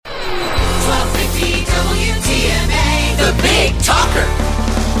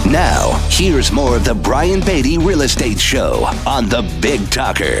Now, here's more of the Brian Beatty Real Estate Show on the Big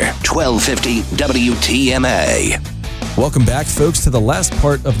Talker, 1250 WTMA. Welcome back, folks, to the last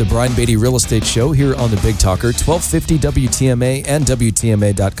part of the Brian Beatty Real Estate Show here on the Big Talker, 1250 WTMA and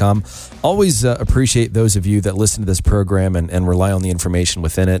WTMA.com. Always appreciate those of you that listen to this program and rely on the information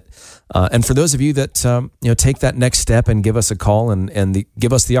within it. And for those of you that take that next step and give us a call and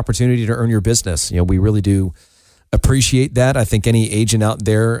give us the opportunity to earn your business, we really do appreciate that. I think any agent out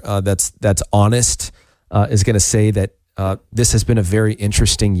there that's honest is going to say that this has been a very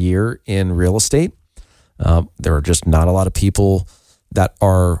interesting year in real estate. There are just not a lot of people that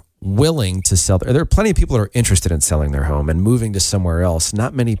are willing to sell. There are plenty of people that are interested in selling their home and moving to somewhere else.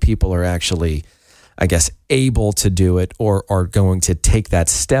 Not many people are actually, I guess, able to do it or are going to take that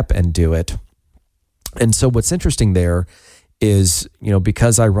step and do it. And so what's interesting there is,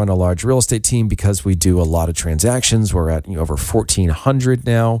 because I run a large real estate team, because we do a lot of transactions, we're at over 1,400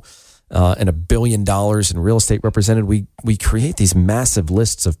 now, and $1 billion in real estate represented. We create these massive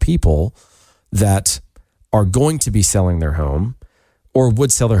lists of people that are going to be selling their home or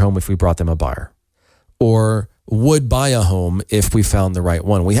would sell their home if we brought them a buyer or would buy a home if we found the right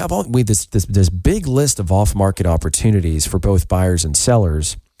one. We have this big list of off-market opportunities for both buyers and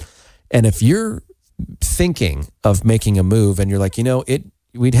sellers. And if you're thinking of making a move and you're like,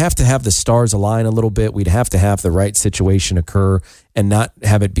 we'd have to have the stars align a little bit. We'd have to have the right situation occur and not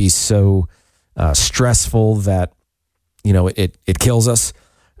have it be so stressful that, it kills us.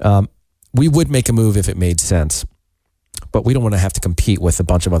 We would make a move if it made sense, but we don't want to have to compete with a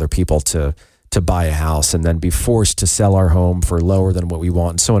bunch of other people to buy a house and then be forced to sell our home for lower than what we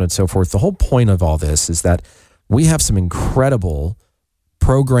want and so on and so forth. The whole point of all this is that we have some incredible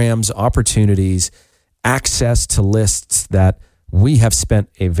programs, opportunities, access to lists that we have spent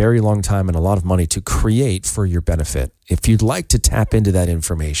a very long time and a lot of money to create for your benefit. If you'd like to tap into that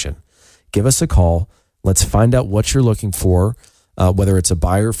information, give us a call. Let's find out what you're looking for. Whether it's a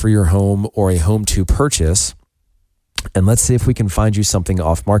buyer for your home or a home to purchase. And let's see if we can find you something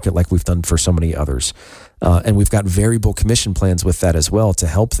off market like we've done for so many others. And we've got variable commission plans with that as well to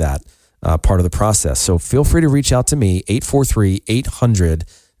help that part of the process. So feel free to reach out to me,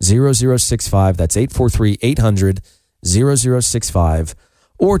 843-800-0065. That's 843-800-0065.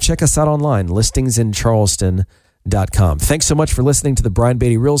 Or check us out online, listingsincharleston.com. Thanks so much for listening to the Brian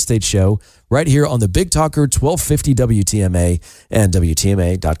Beatty Real Estate Show right here on the Big Talker, 1250 WTMA and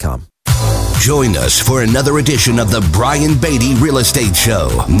WTMA.com. Join us for another edition of the Brian Beatty Real Estate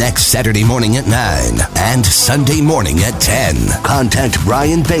Show next Saturday morning at 9 and Sunday morning at 10. Contact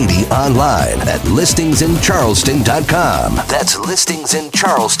Brian Beatty online at listingsincharleston.com. That's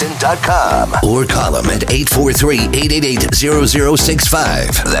listingsincharleston.com. Or call him at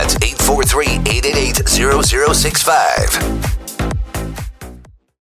 843-888-0065. That's 843-888-0065.